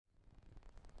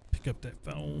Pick up that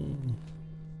phone.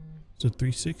 It's a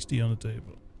 360 on the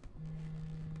table.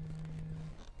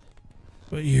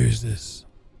 What year is this?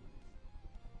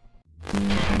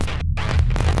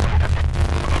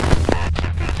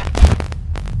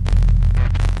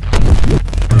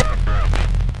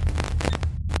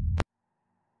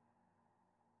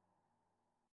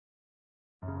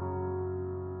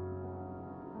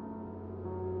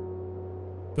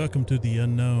 Welcome to the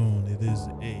unknown. It is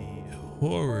a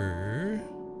horror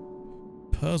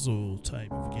puzzle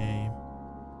type of game.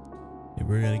 And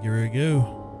we're gonna give her a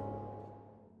go.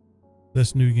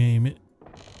 Let's new game it.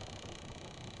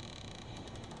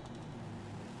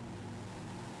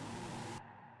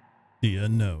 The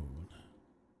unknown.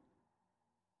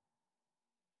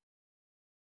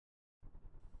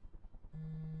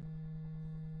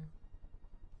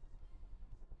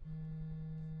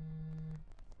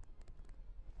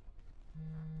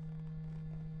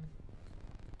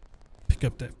 Pick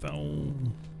up that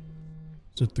phone.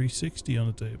 It's a 360 on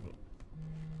the table.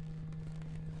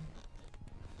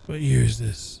 What year is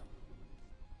this?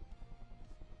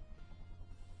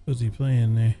 What's he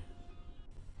playing there?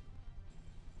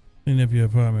 Clean up your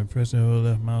apartment. Press the hold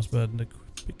left mouse button to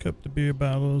pick up the beer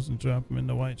bottles and drop them in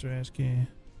the white trash can.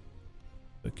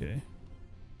 Okay.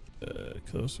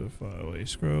 Closer, far away.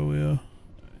 Scroll wheel.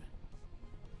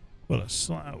 What a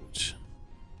slouch.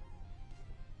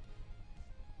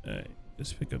 Alright,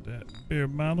 let's pick up that beer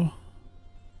bottle.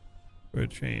 Or a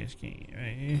trash can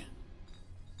right here.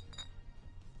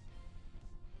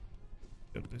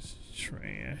 Pick up this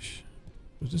trash.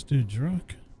 Was this dude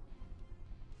drunk?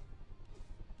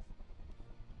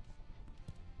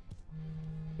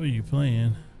 What are you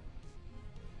playing?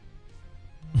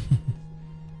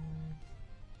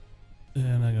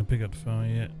 Yeah, I'm not gonna pick up the phone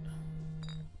yet.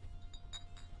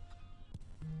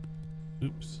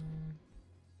 Oops.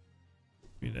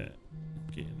 Give me that.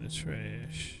 Get in the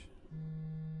trash.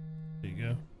 There you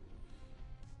go.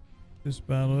 This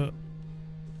bottle up.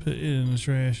 Put it in the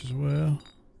trash as well.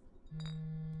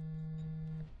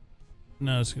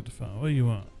 Now let's get the phone. What do you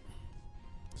want?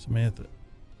 Samantha.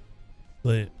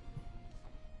 Play it.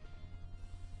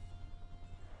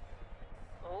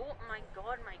 Oh my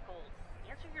god, Michael.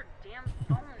 Answer your damn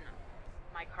phone.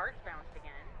 My card bounced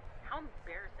again. How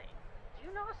embarrassing. Do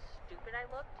you know how stupid I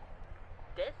looked?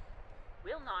 This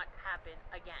will not happen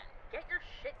again. Get your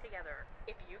shit together.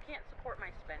 If you can't support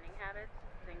my spending habits,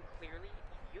 then clearly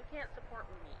you can't support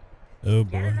me. Oh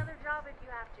boy. Get another job if you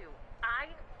have to. I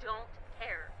don't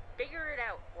care. Figure it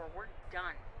out or we're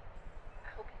done. I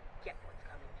hope you get what's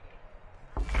coming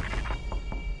to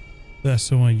you. That's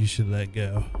the one you should let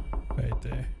go. Right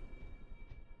there.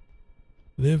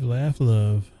 Live, laugh,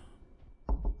 love.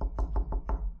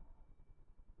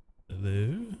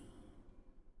 Hello?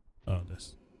 Oh,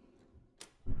 this.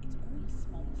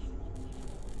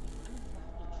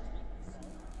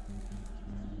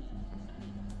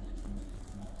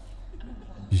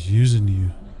 He's using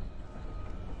you.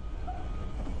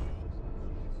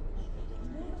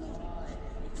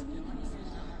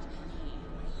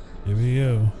 Here we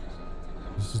go.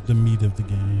 This is the meat of the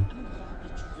game.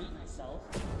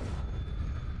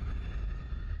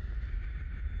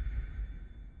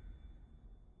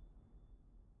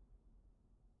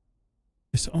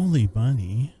 It's only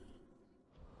money.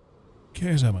 Who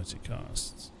cares how much it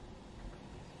costs?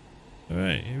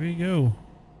 Alright, here we go.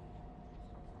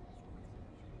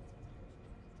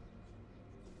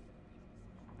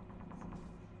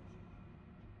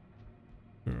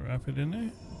 Wrap it in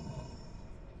there.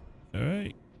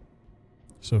 Alright.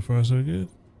 So far so good.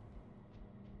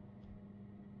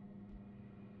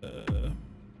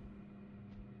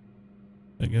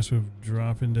 I guess we're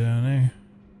dropping down there.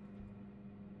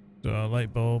 So our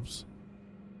light bulbs.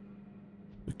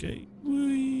 Okay.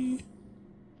 Whee.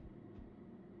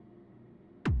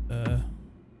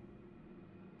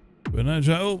 We're not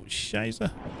drop. Oh,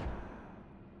 scheisse.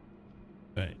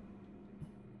 Right.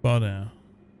 Fall down.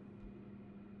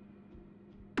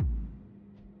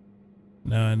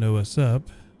 Now I know what's up.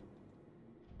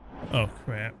 Oh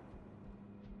crap.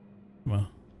 Come on.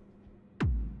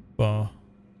 Fall.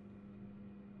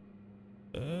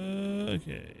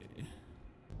 Okay.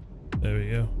 There we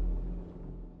go.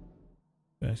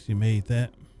 Actually made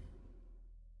that.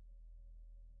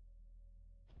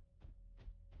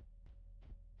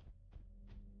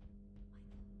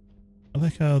 I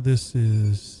like how this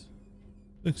is.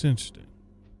 Looks interesting.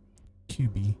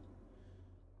 QB.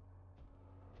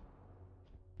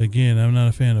 Again, I'm not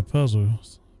a fan of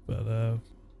puzzles, but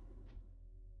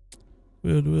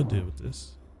we'll deal with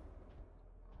this.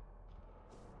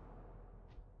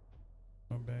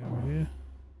 Come back over here.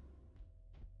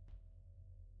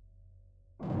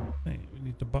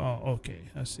 the ball. Okay,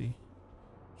 I see.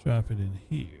 Drop it in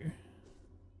here.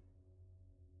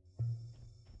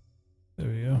 There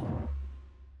we go.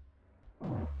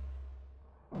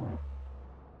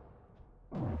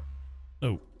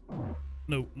 No.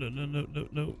 No, no, no, no, no,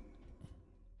 no.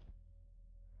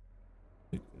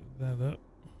 Pick that up.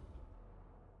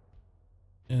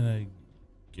 And I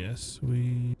guess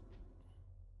we...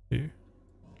 Here.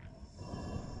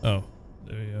 Oh,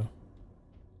 there we go.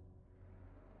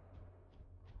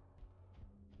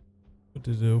 What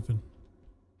did it open?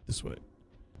 This way.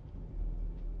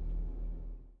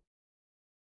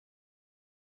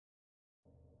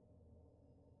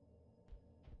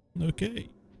 Okay.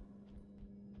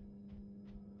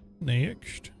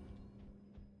 Next.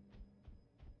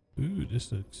 Ooh,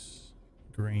 this looks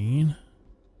green.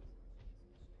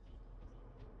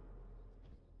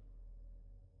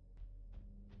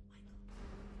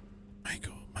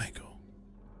 Michael.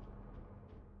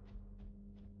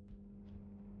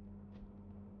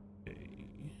 Okay.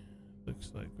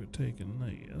 Looks like we're taking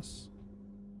this.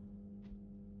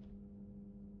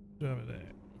 Drop it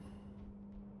there.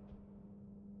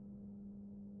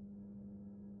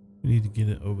 We need to get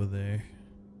it over there.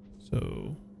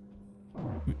 So...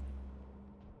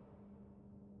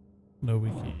 No, we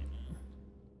can't.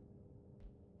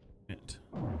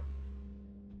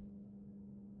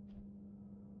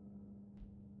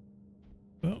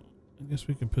 Well, I guess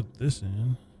we can put this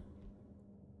in.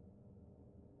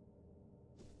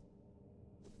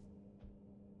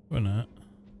 Or not.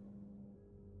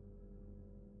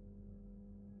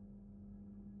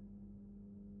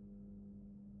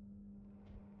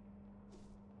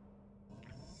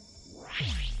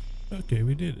 Okay,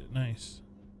 we did it. Nice.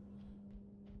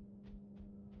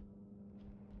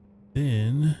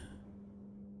 Then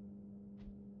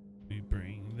we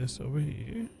bring this over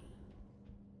here.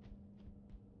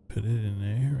 Put it in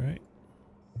there, right?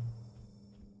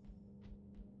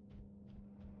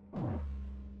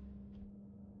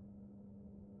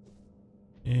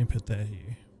 And put that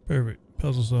here. Perfect.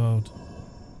 Puzzle solved.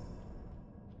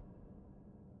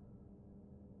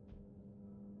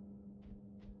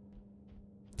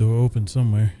 Door open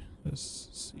somewhere. Let's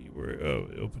see where. Oh,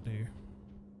 it opened here.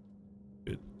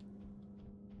 Good.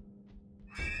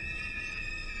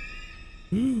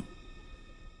 Ooh.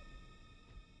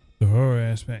 The horror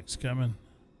aspect's coming.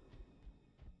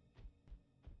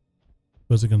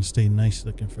 Was it gonna stay nice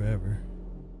looking forever?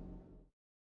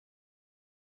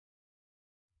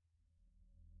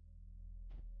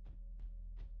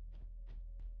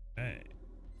 Alright.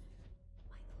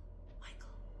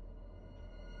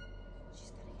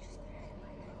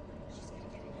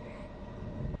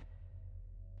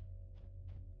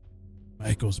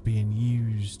 Michael's being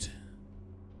used.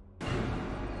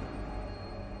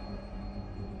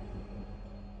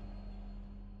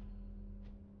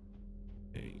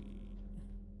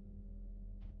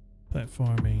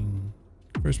 Platforming.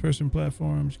 First person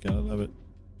platforms. Gotta love it.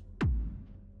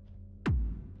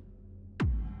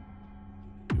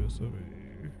 Do us over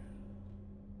here.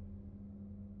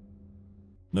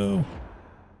 No.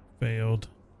 Failed.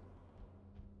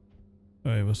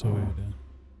 Alright, what's over here then?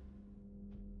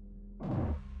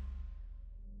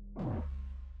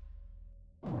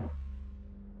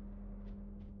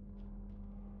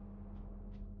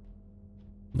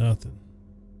 Nothing.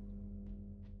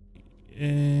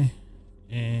 And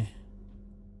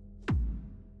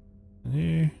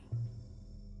here.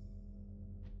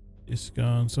 It's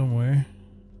gone somewhere.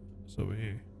 It's over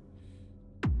here.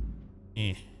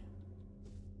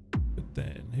 Put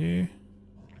that in here.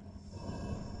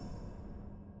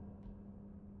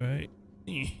 Right.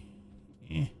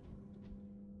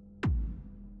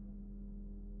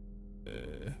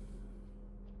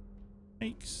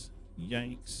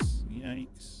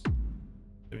 Yikes.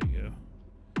 There we go.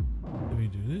 Let me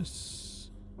do this.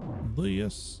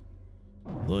 Yes.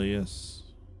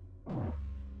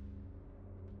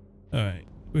 Alright,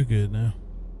 we're good now.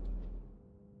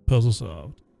 Puzzle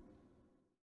solved.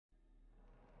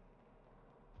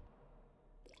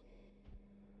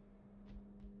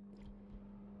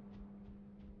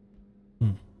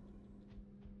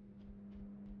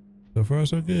 So far,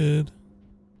 so good.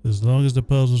 As long as the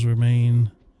puzzles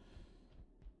remain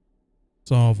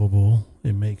solvable,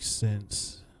 it makes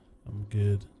sense. I'm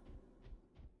good.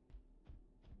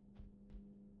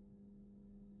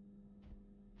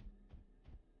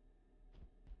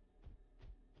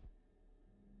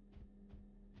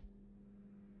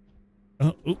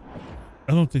 I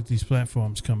don't think these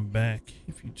platforms come back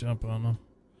if you jump on them.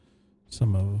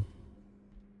 Some of them.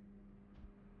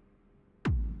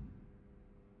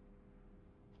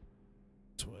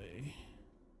 This way.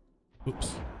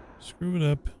 Oops. Screw it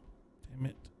up. Damn damn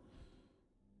it.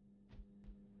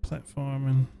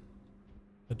 Platforming.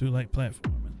 I do like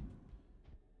platforming.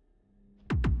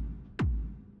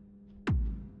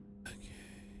 Okay,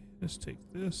 let's take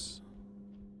this.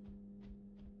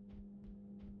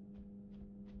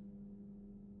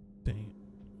 Dang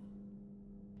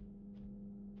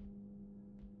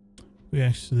it. We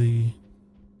actually,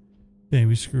 dang,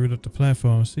 we screwed up the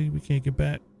platform. See, we can't get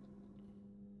back.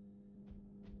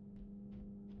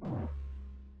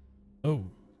 Oh,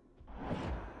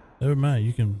 never mind.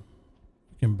 You can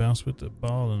bounce with the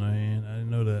ball in our hand. I didn't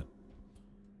know that.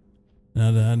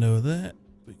 Now that I know that,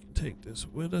 we can take this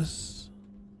with us.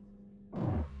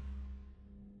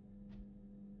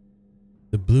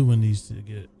 The blue one needs to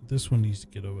get, this one needs to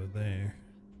get over there.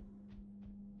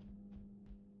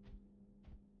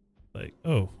 Like,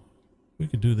 oh, we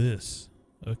could do this.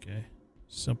 Okay,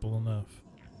 simple enough.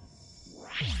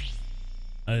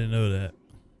 I didn't know that.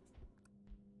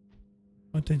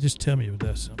 Why don't they just tell me it was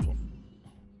that simple?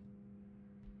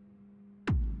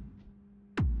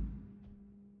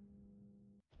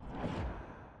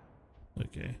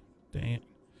 Okay, dang it.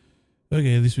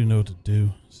 Okay, at least we know what to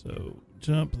do. So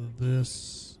jump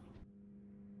this.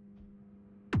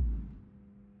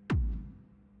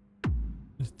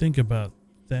 The thing about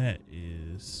that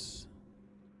is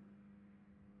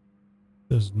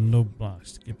there's no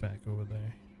blocks to get back over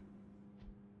there.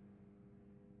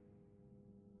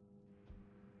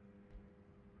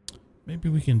 Maybe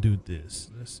we can do this.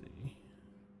 Let's see.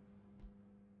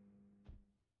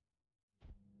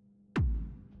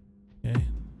 Okay.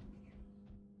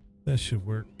 That should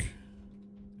work.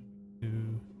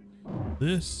 Do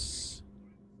this.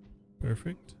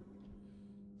 Perfect.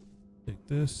 Take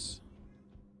this.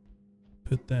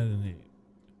 Put that in here.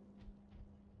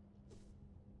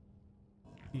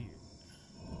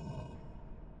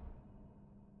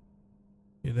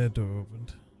 Yeah, that door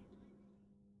opened.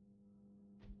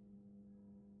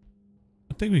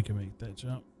 I think we can make that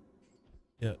jump.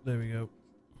 Yeah, there we go.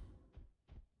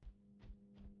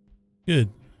 Good.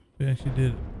 We actually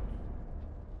did it.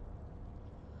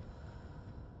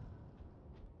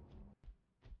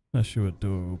 Not sure what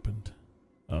door opened.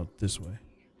 Oh, this way.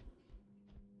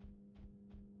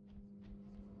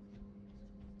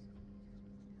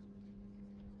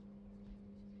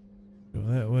 Go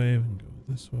that way. We can go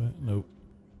this way. Nope.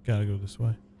 Gotta go this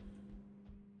way.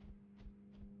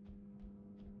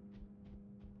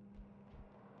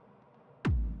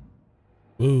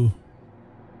 Whoa.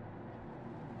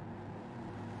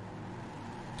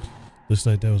 Looks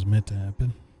like that was meant to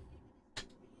happen.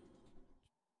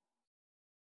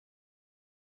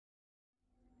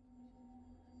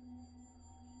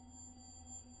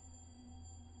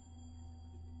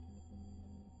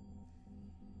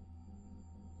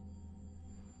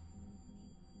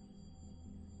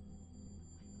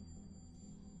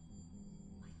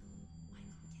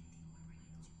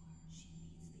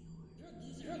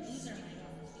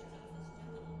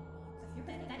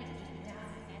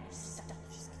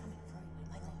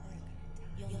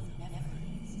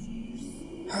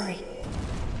 Hurry.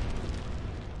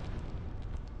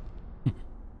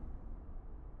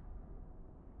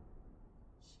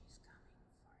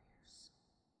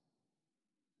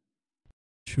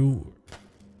 Sure.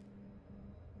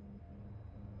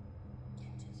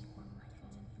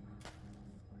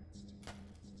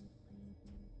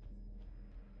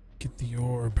 Get the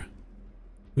orb.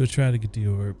 We'll try to get the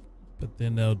orb, but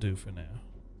then that'll do for now.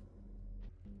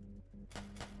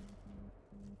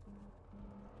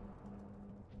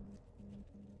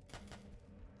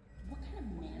 What kind of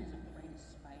man is afraid of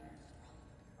spiders?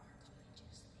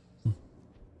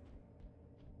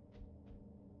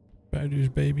 Spiders,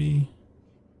 baby.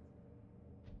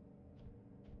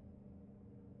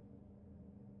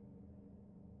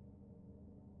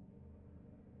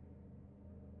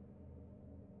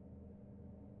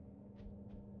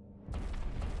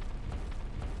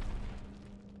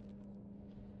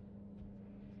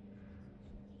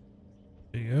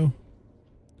 There you go.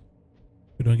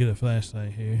 We don't get a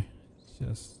flashlight here. It's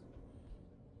just,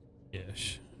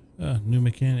 yes. New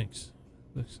mechanics.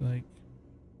 Looks like.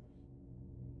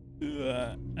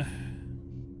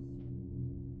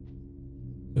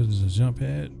 This is a jump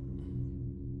pad.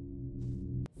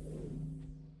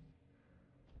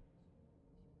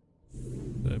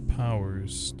 That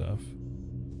powers stuff.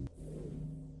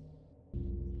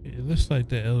 It looks like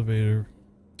the elevator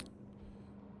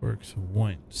works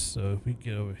once, so if we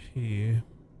get over here,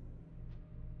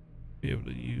 be able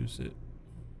to use it.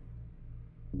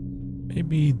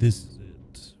 Maybe this is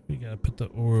it. We gotta put the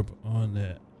orb on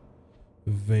that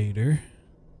Vader.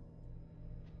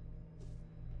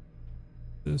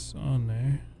 This on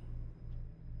there.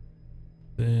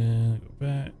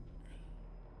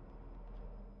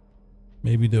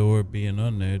 Maybe the orb being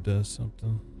on there does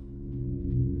something.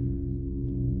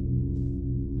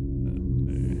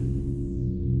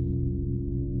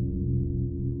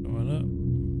 Going up.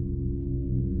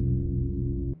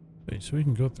 Wait, so we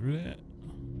can go through that?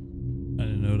 I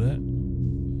didn't know that.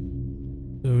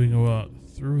 So we can walk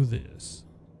through this.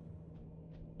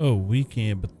 Oh, we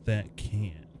can, but that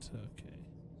can't. Okay.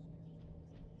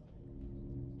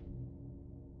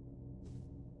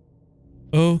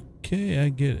 Okay, I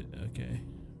get it. Okay.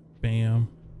 Bam.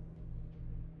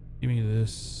 Give me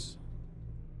this.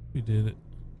 We did it.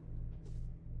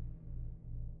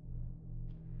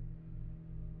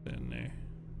 In there.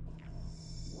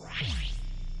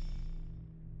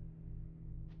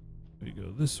 We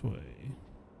go this way.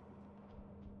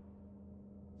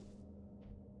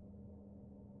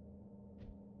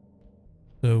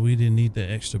 So we didn't need the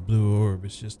extra blue orb.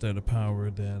 It's just that to power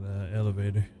that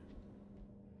elevator.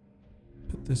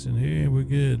 Put this in here and we're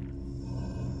good.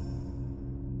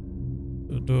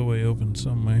 The doorway open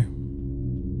somewhere.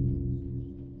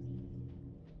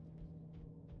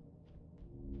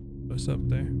 What's up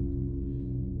there?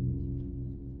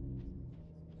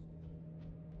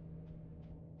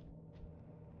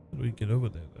 How do we get over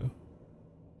there though?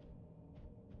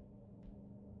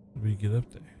 How do we get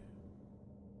up there?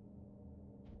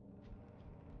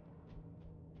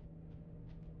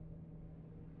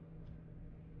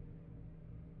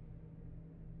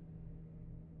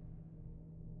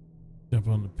 Jump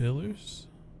on the pillars.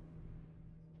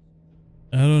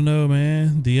 I don't know,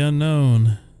 man. The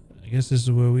unknown. I guess this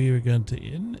is where we were going to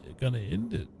end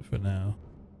it for now.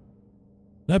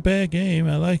 Not bad game.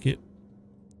 I like it.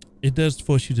 It does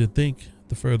force you to think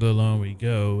the further along we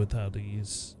go with how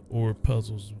these orb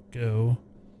puzzles go.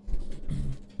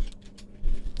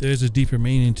 There's a deeper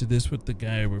meaning to this with the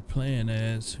guy we're playing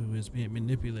as, who is being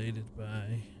manipulated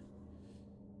by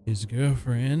his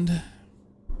girlfriend.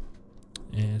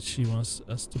 And she wants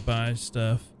us to buy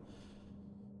stuff,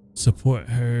 support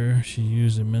her. She's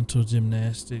using mental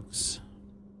gymnastics,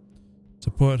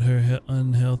 support her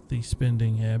unhealthy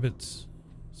spending habits.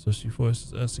 So she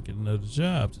forces us to get another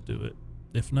job to do it.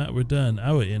 If not, we're done.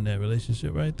 I would end that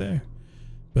relationship right there.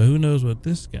 But who knows what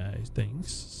this guy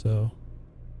thinks. So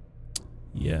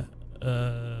yeah,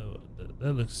 that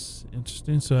looks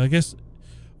interesting. So I guess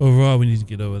overall we need to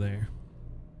get over there.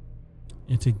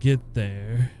 And to get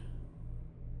there,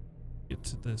 get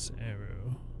to this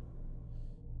arrow.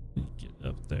 Get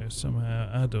up there somehow.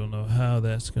 I don't know how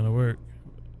that's gonna work.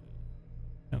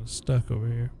 Kind of stuck over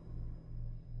here.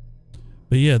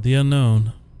 But yeah, the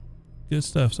unknown. Good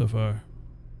stuff so far.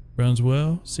 Runs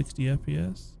well, 60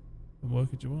 FPS. What more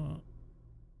could you want?